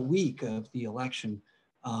 Within a week of the election,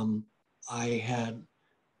 I had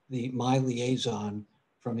my liaison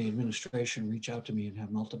from the administration reach out to me and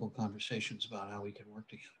have multiple conversations about how we can work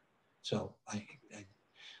together. So I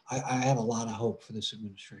have a lot of hope for this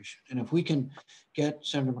administration. And if we can get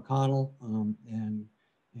Senator McConnell and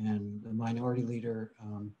the minority leader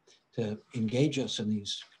to engage us in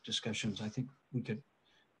these discussions, I think we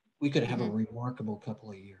could have a remarkable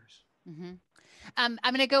couple of years. I'm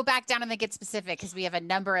going to go back down and then get specific because we have a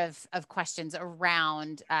number of questions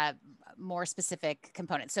around more specific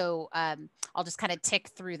components. So I'll just kind of tick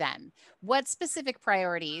through them. What specific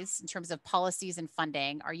priorities in terms of policies and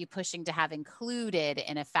funding are you pushing to have included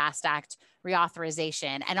in a FAST Act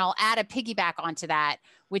reauthorization? And I'll add a piggyback onto that,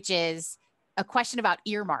 which is a question about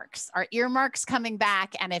earmarks. Are earmarks coming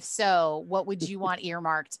back? And if so, what would you want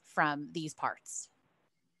earmarked from these parts?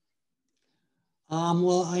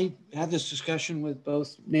 Well, I had this discussion with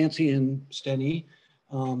both Nancy and Steny.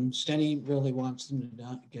 Steny really wants them to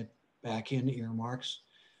not get back in earmarks.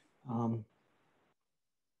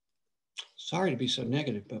 Sorry to be so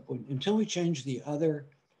negative, but until we change the other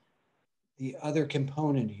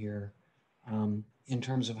component here in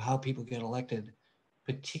terms of how people get elected,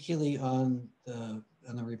 particularly on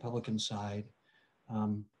the Republican side,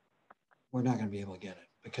 we're not going to be able to get it,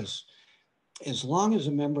 because as long as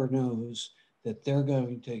a member knows that they're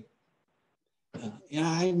going to,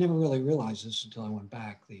 I never really realized this until I went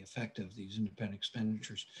back, the effect of these independent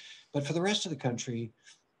expenditures. But for the rest of the country,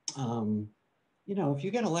 if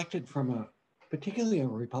you get elected from particularly a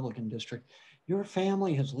Republican district, your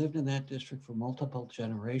family has lived in that district for multiple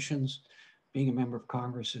generations. Being a member of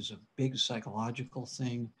Congress is a big psychological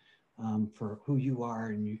thing for who you are,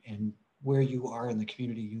 and where you are in the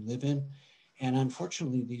community you live in. And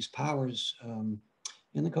unfortunately, these powers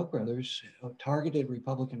in the Koch brothers targeted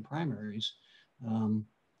Republican primaries. And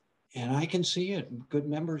I can see it. Good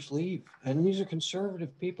members leave. And these are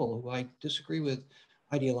conservative people who I disagree with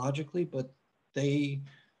ideologically, but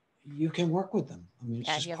you can work with them. I mean, it's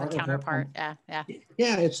just you have part a counterpart. of Yeah.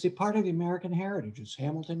 Yeah, it's the part of the American heritage. It's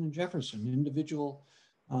Hamilton and Jefferson, individual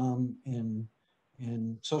and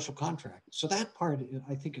social contract. So that part,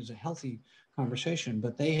 I think, is a healthy conversation,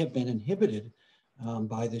 but they have been inhibited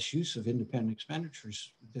by this use of independent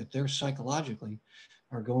expenditures that they're psychologically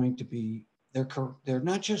are going to be, they're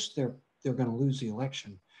not just, they're going to lose the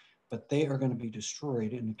election, but they are going to be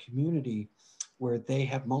destroyed in a community where they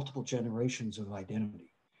have multiple generations of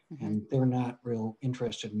identity. Mm-hmm. And they're not real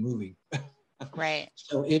interested in moving. Right.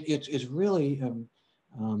 So it's really,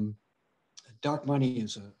 dark money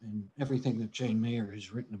is and everything that Jane Mayer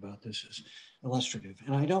has written about this is illustrative.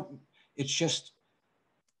 And it's just,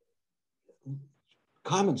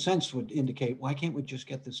 common sense would indicate, why can't we just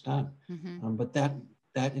get this done? Mm-hmm. But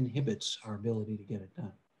that inhibits our ability to get it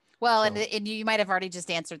done. Well, so, and you might have already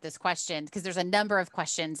just answered this question, because there's a number of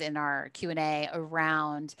questions in our Q&A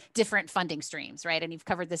around different funding streams, right? And you've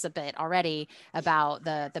covered this a bit already about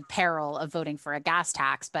the peril of voting for a gas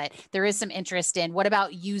tax, but there is some interest in what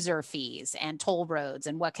about user fees and toll roads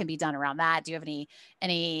and what can be done around that? Do you have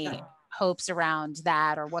any hopes around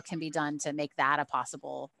that, or what can be done to make that a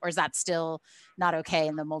possible, or is that still not okay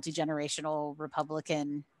in the multi-generational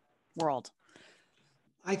Republican world?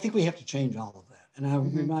 I think we have to change all of that. And I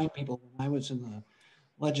would remind people, when I was in the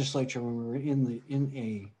legislature, when we were in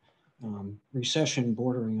a recession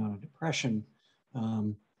bordering on a depression,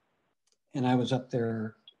 and I was up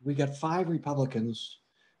there, we got 5 Republicans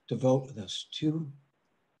to vote with us. Two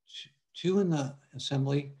in the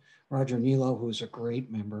Assembly, Roger Nilo, who is a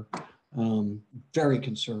great member, very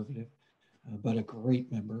conservative, but a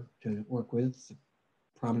great member to work with, a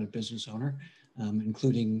prominent business owner,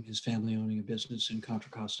 including his family owning a business in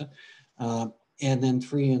Contra Costa. And then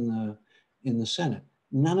 3 in the Senate.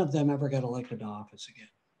 None of them ever got elected to office again.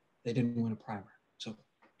 They didn't win a primary. So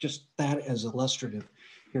just that as illustrative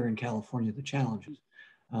here in California, the challenges.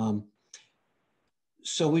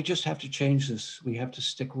 So we just have to change this. We have to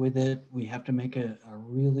stick with it. We have to make a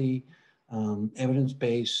really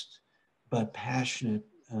evidence-based but passionate.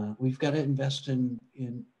 We've got to invest in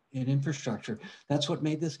infrastructure. That's what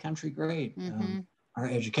made this country great. Mm-hmm. Our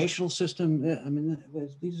educational system, I mean,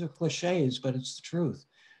 these are cliches, but it's the truth.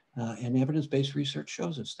 And evidence-based research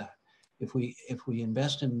shows us that. If we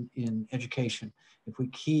invest in education, if we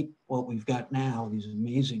keep what we've got now, these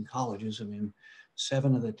amazing colleges, I mean,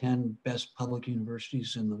 7 of the 10 best public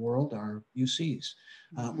universities in the world are UCs.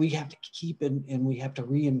 We have to keep and we have to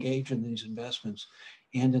re-engage in these investments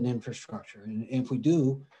and in infrastructure. And if we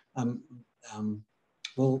do,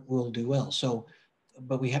 we'll do well. So,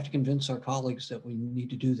 but we have to convince our colleagues that we need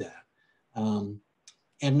to do that.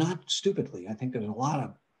 And not stupidly. I think there's a lot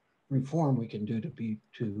of reform we can do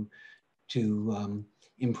to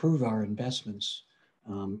improve our investments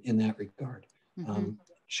in that regard. Mm-hmm.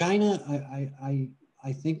 China,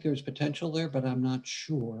 I think there's potential there, but I'm not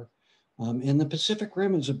sure. And the Pacific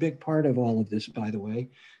Rim is a big part of all of this, by the way.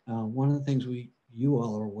 One of the things you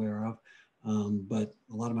all are aware of, but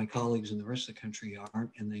a lot of my colleagues in the rest of the country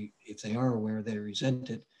aren't, and if they are aware, they resent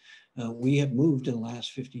it. We have moved in the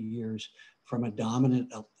last 50 years from a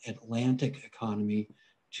dominant Atlantic economy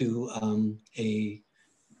to a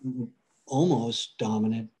almost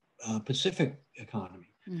dominant Pacific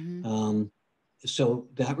economy. Mm-hmm. So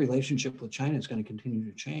that relationship with China is going to continue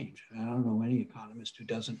to change. I don't know any economist who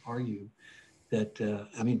doesn't argue that,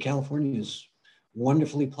 I mean, California is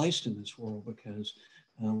wonderfully placed in this world because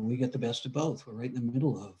we get the best of both. We're right in the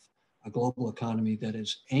middle of a global economy that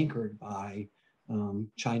is anchored by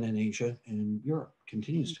China and Asia, and Europe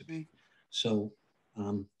continues to be. So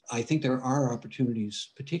I think there are opportunities,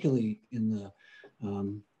 particularly in the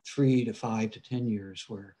 3 to 5 to 10 years,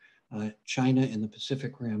 where China and the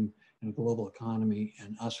Pacific Rim and a global economy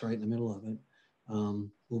and us right in the middle of it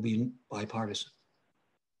will be bipartisan.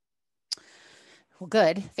 Well,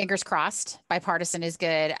 good. Fingers crossed. Bipartisan is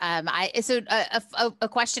good. So a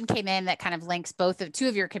question came in that kind of links two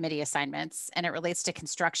of your committee assignments, and it relates to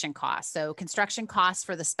construction costs. So construction costs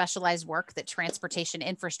for the specialized work that transportation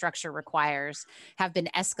infrastructure requires have been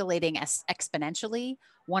escalating exponentially.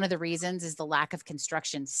 One of the reasons is the lack of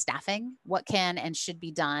construction staffing. What can and should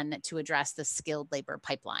be done to address the skilled labor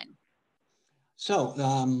pipeline? So,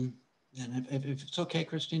 and if it's okay,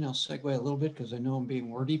 Christine, I'll segue a little bit because I know I'm being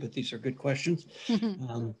wordy, but these are good questions.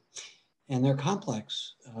 And they're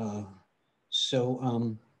complex.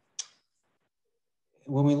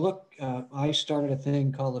 when we look, I started a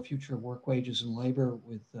thing called the Future of Work, Wages, and Labor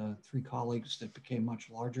with 3 colleagues that became much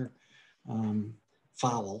larger,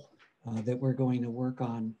 foul, that we're going to work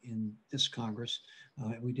on in this Congress.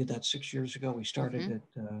 We did that 6 years ago. We started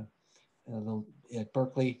at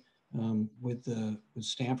Berkeley with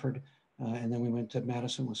Stanford, and then we went to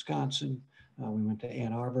Madison, Wisconsin. We went to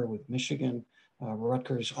Ann Arbor with Michigan,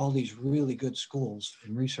 Rutgers, all these really good schools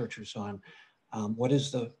and researchers on what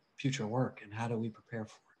is the future work and how do we prepare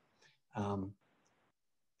for it.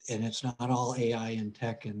 And it's not all AI and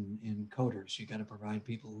tech and coders. You got to provide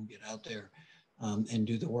people who get out there and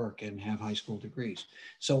do the work and have high school degrees.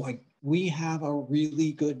 So we have a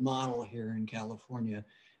really good model here in California,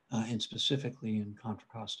 and specifically in Contra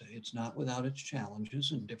Costa. It's not without its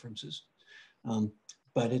challenges and differences,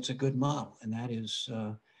 but it's a good model. And that is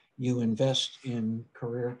you invest in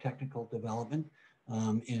career technical development,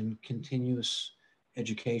 in continuous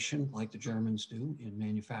education like the Germans do in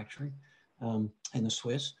manufacturing, and the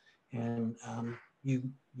Swiss, and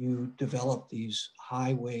you develop these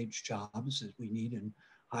high wage jobs that we need in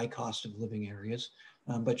high cost of living areas,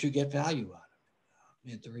 but you get value out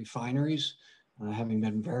of it. At the refineries, having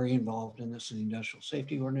been very involved in this in the Industrial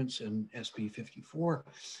Safety Ordinance and SB 54,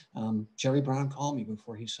 Jerry Brown called me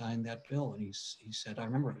before he signed that bill, and he said, I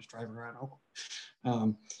remember I was driving around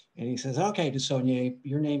Oakland, and he says, okay, DeSaulnier,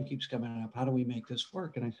 your name keeps coming up. How do we make this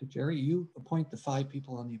work? And I said, Jerry, you appoint the 5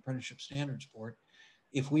 people on the Apprenticeship Standards Board.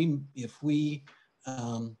 If we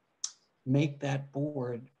make that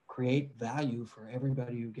board create value for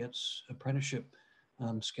everybody who gets apprenticeship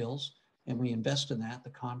skills, and we invest in that,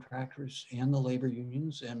 the contractors and the labor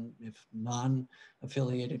unions, and if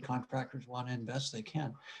non-affiliated contractors want to invest, they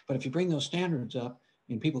can. But if you bring those standards up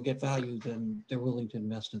and people get value, then they're willing to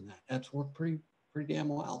invest in that. That's worked pretty damn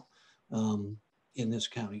well in this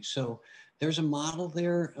county. So there's a model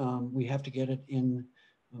there. We have to get it in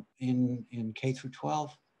K through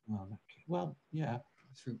 12.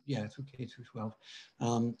 Through K through 12,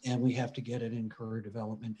 and we have to get it in career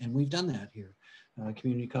development, and we've done that here.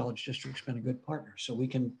 Community College District's been a good partner, so we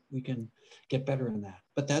can get better in that.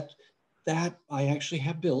 But that I actually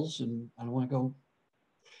have bills, and I don't want to go,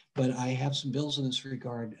 but I have some bills in this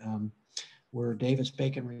regard where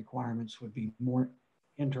Davis-Bacon requirements would be more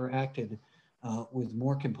interacted with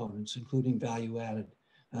more components, including value added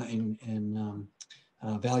and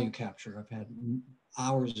value capture. I've had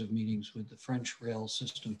hours of meetings with the French rail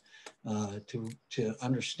system to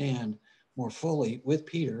understand more fully with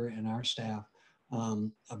Peter and our staff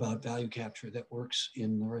about value capture that works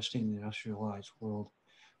in the rest of the industrialized world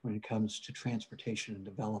when it comes to transportation and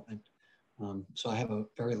development. So I have a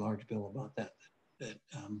very large bill about that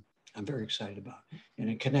I'm very excited about. And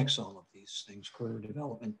it connects all of these things, career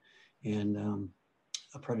development and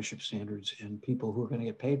apprenticeship standards, and people who are going to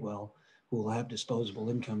get paid well, who will have disposable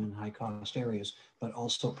income in high cost areas, but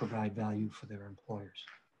also provide value for their employers.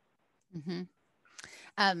 Mm-hmm.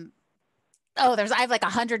 I have like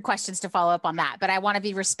 100 questions to follow up on that, but I want to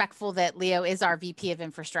be respectful that Leo is our VP of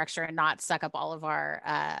infrastructure and not suck up all of our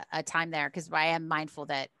time there, because I am mindful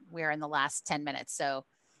that we're in the last 10 minutes. So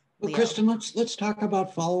well, Kristen, let's talk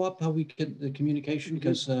about follow-up, how we get the communication,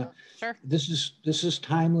 because sure. This is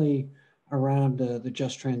timely around the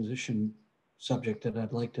just transition subject that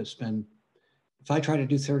I'd like to spend. If I try to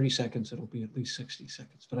do 30 seconds, it'll be at least 60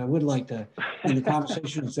 seconds. But I would like to, in the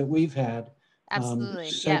conversations that we've had, absolutely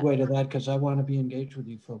segue to that, because I want to be engaged with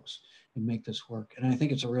you folks and make this work. And I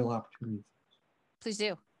think it's a real opportunity. Please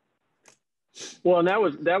do. Well, and that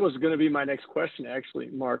was going to be my next question, actually,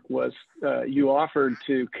 Mark, was you offered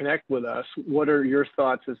to connect with us. What are your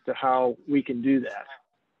thoughts as to how we can do that?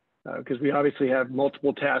 Because we obviously have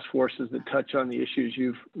multiple task forces that touch on the issues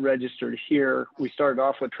you've registered here. We started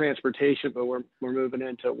off with transportation, but we're moving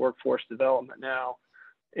into workforce development now.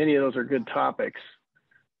 Any of those are good topics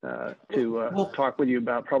to talk with you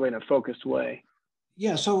about, probably in a focused way.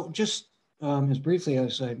 Yeah, so just as briefly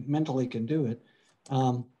as I mentally can do it,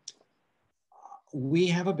 we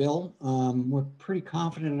have a bill. We're pretty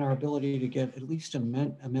confident in our ability to get at least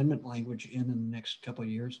amendment language in the next couple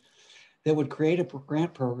of years that would create a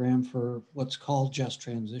grant program for what's called just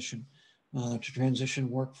transition, to transition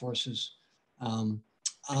workforces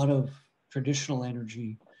out of traditional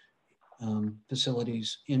energy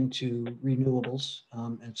facilities into renewables.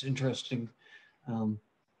 It's interesting,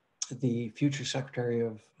 the future Secretary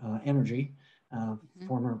of Energy,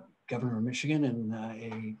 former Governor of Michigan, and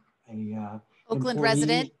a Oakland employee,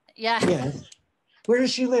 resident. Yeah. Where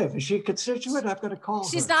does she live? Is she a constituent? I've got to call her.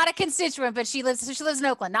 She's not a constituent, but she lives in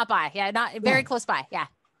Oakland, not by. Yeah, not very close by. Yeah.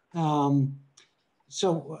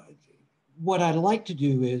 So what I'd like to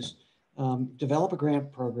do is develop a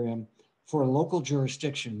grant program for local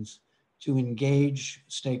jurisdictions to engage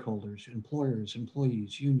stakeholders, employers,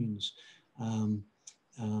 employees, unions,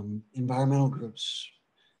 environmental groups,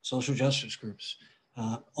 social justice groups,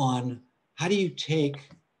 on how do you take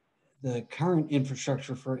the current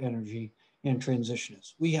infrastructure for energy and transition it.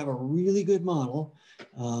 We have a really good model,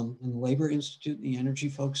 and the Labor Institute and the energy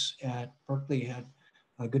folks at Berkeley had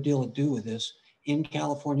a good deal to do with this in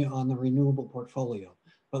California on the renewable portfolio,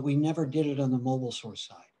 but we never did it on the mobile source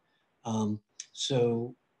side.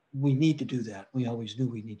 So we need to do that. We always knew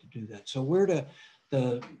we need to do that. So where do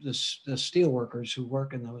the steel workers who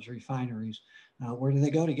work in those refineries, where do they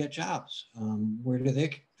go to get jobs? Where do the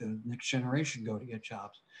next generation go to get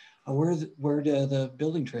jobs? Where do the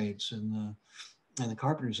building trades and the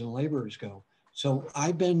carpenters and the laborers go? So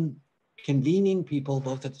I've been convening people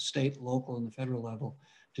both at the state, local, and the federal level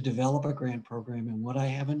to develop a grant program. And what I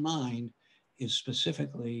have in mind is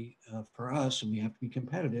specifically for us, and we have to be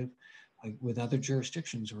competitive with other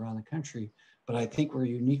jurisdictions around the country, but I think we're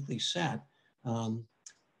uniquely set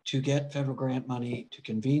to get federal grant money to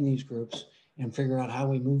convene these groups and figure out how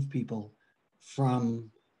we move people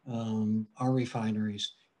from our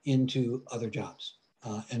refineries into other jobs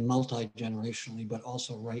and multi-generationally, but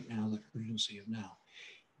also right now, the urgency of now.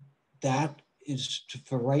 That is,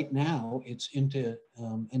 for right now, it's into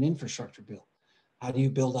an infrastructure bill. How do you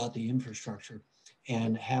build out the infrastructure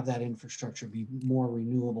and have that infrastructure be more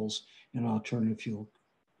renewables and alternative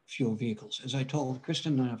fuel vehicles? As I told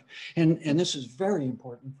Kristen, and this is very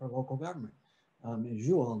important for local government. As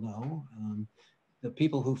you all know, the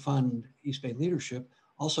people who fund East Bay Leadership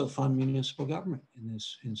also fund municipal government in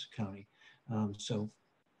this county.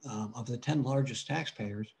 Of the 10 largest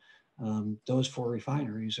taxpayers, those 4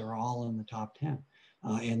 refineries are all in the top 10.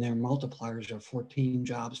 And their multipliers are 14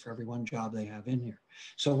 jobs for every 1 job they have in here.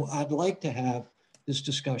 So I'd like to have this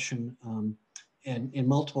discussion in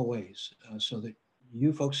multiple ways so that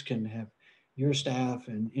you folks can have your staff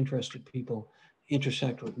and interested people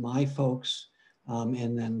intersect with my folks,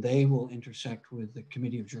 and then they will intersect with the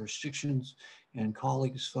Committee of Jurisdictions and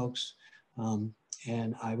colleagues folks.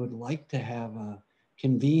 And I would like to have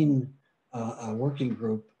convene a working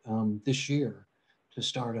group this year to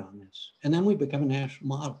start on this. And then we become a national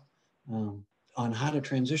model on how to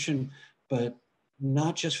transition, but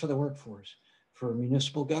not just for the workforce, for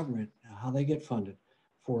municipal government, how they get funded,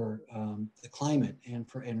 for the climate and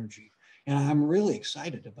for energy. And I'm really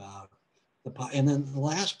excited about and then the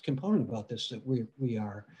last component about this that we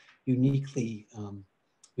are uniquely,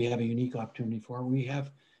 we have a unique opportunity for. We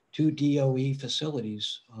have 2 DOE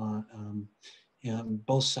facilities on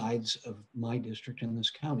both sides of my district in this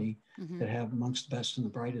county that have amongst the best and the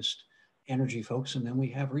brightest energy folks. And then we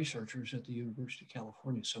have researchers at the University of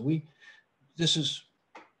California. So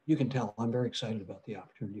you can tell I'm very excited about the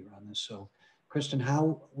opportunity around this. So Kristen,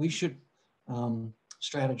 how we should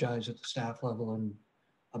strategize at the staff level and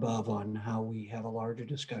above on how we have a larger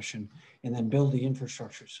discussion and then build the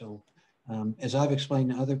infrastructure. So as I've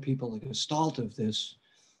explained to other people, the gestalt of this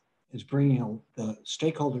is bringing the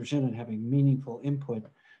stakeholders in and having meaningful input,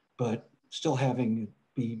 but still having it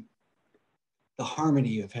be the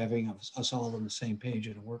harmony of having us all on the same page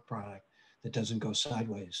in a work product that doesn't go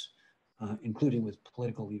sideways, including with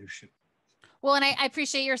political leadership. Well, and I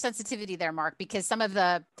appreciate your sensitivity there, Mark, because some of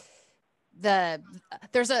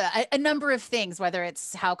there's a number of things, whether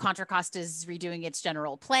it's how Contra Costa is redoing its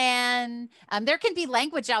general plan. There can be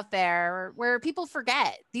language out there where people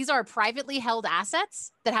forget these are privately held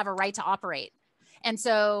assets that have a right to operate. And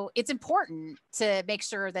so it's important to make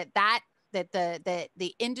sure that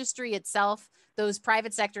the industry itself, those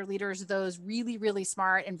private sector leaders, those really, really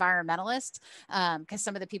smart environmentalists, because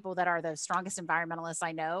some of the people that are the strongest environmentalists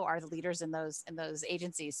I know are the leaders in those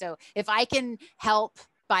agencies. So if I can help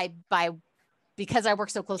because I work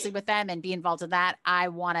so closely with them and be involved in that, I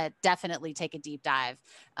want to definitely take a deep dive.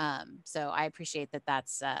 So I appreciate that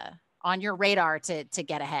that's on your radar to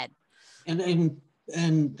get ahead. And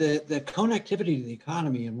the connectivity to the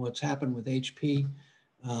economy and what's happened with HP,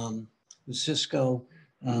 with Cisco,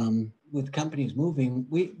 with companies moving,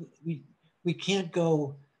 we can't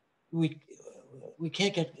go, we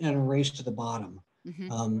can't get in a race to the bottom,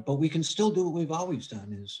 but we can still do what we've always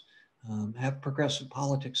done is have progressive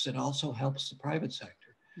politics that also helps the private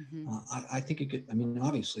sector. I think it could, I mean,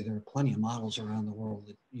 obviously there are plenty of models around the world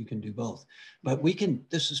that you can do both, but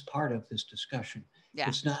this is part of this discussion. Yeah.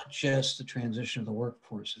 It's not just the transition of the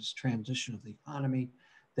workforce, it's transition of the economy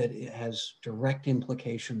that it has direct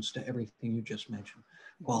implications to everything you just mentioned,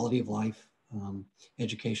 quality of life,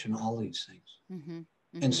 education, all these things,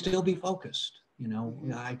 and still be focused. You know,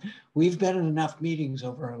 we've been in enough meetings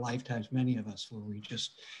over our lifetimes, many of us, where we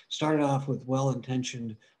just started off with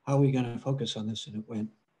well-intentioned, how are we going to focus on this? And it went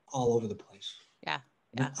all over the place. Yeah.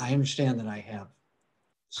 Yeah. I understand that I have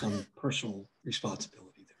some personal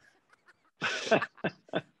responsibility there.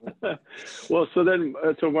 Well, so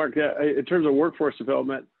Mark, in terms of workforce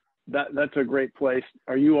development, that's a great place.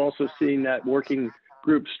 Are you also seeing that working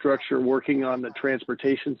group structure working on the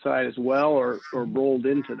transportation side as well, or rolled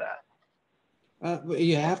into that?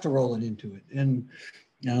 You have to roll it into it. And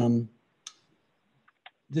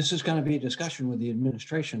this is going to be a discussion with the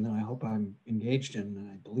administration that I hope I'm engaged in, and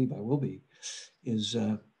I believe I will be, is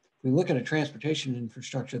if we look at a transportation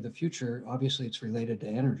infrastructure of the future, obviously it's related to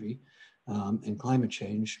energy and climate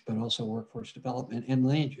change, but also workforce development and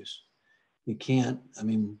land use. You can't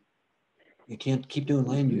keep doing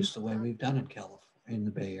land use the way we've done in California, in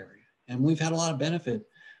the Bay Area. And we've had a lot of benefit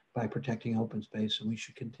by protecting open space, and we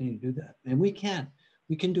should continue to do that. And we can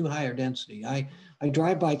do higher density. I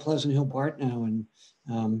drive by Pleasant Hill Park now, and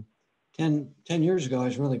 10 years ago, I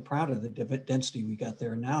was really proud of the density we got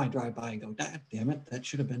there. And now I drive by and go, damn it, that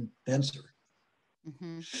should have been denser.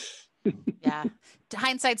 Mm-hmm. Yeah.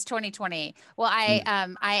 Hindsight's 2020. Well, I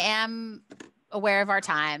am aware of our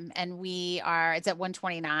time, and it's at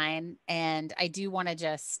 1:29, and I do want to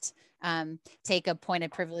just take a point of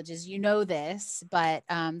privilege, as you know this, but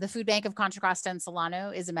the Food Bank of Contra Costa and Solano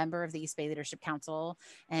is a member of the East Bay Leadership Council,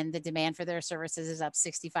 and the demand for their services is up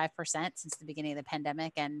 65% since the beginning of the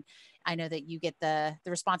pandemic. And I know that you get the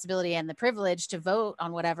responsibility and the privilege to vote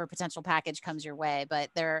on whatever potential package comes your way, but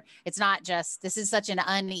it's not just, this is such an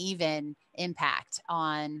uneven impact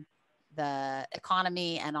on the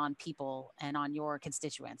economy and on people and on your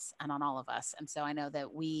constituents and on all of us. And so I know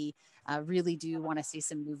that we really do want to see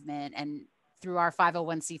some movement, and through our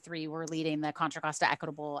 501c3, we're leading the Contra Costa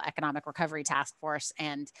Equitable Economic Recovery Task Force,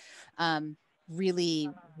 and really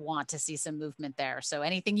want to see some movement there. So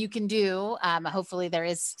anything you can do, hopefully there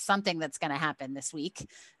is something that's going to happen this week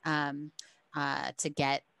to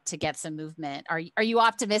get some movement. Are you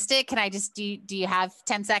optimistic? Can I just, do you have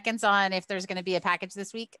 10 seconds on if there's going to be a package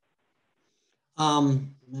this week? I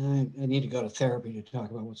need to go to therapy to talk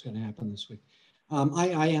about what's going to happen this week.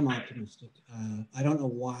 I am optimistic. I don't know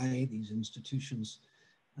why these institutions,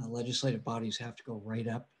 legislative bodies, have to go right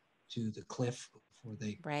up to the cliff before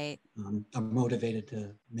they are motivated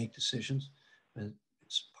to make decisions. But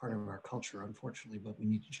it's part of our culture, unfortunately, but we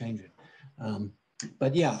need to change it.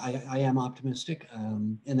 But yeah, I am optimistic.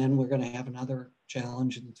 And then we're going to have another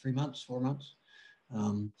challenge in 4 months.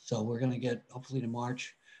 So we're going to get, hopefully to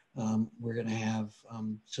March, we're going to have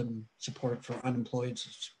some support for unemployed,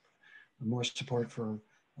 more support for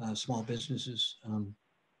small businesses.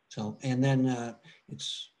 And then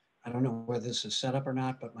I don't know whether this is set up or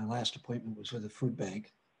not, but my last appointment was with a food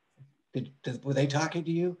bank. Were they talking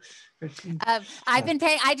to you, Christine? I've been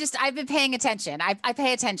paying attention. I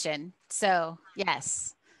pay attention. So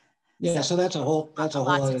yes. Yeah. So that's a whole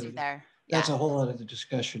other there. That's a whole other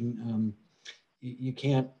discussion. You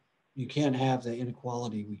can't have the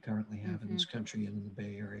inequality we currently have in this country and in the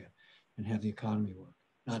Bay Area and have the economy work.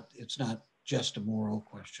 It's not just a moral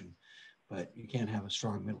question, but you can't have a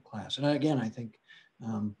strong middle class. And again, I think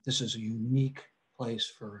this is a unique place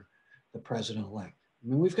for the president-elect. I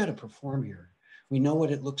mean, we've got to perform here. We know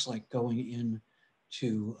what it looks like going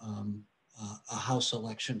into a House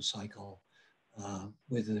election cycle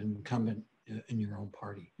with an incumbent in your own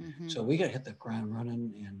party. So we got to hit the ground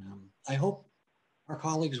running, and I hope our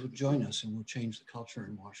colleagues would join us, and we'll change the culture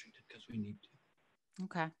in Washington, because we need to.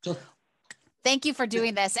 Okay. So thank you for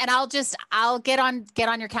doing this. And I'll get on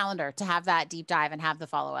your calendar to have that deep dive and have the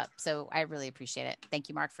follow-up. So I really appreciate it. Thank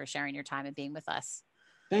you, Mark, for sharing your time and being with us.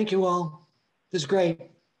 Thank you all. This is great.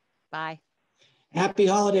 Bye. Happy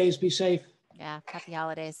holidays. Be safe. Yeah. Happy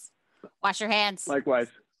holidays. Wash your hands. Likewise.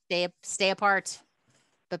 Stay apart,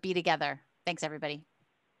 but be together. Thanks, everybody.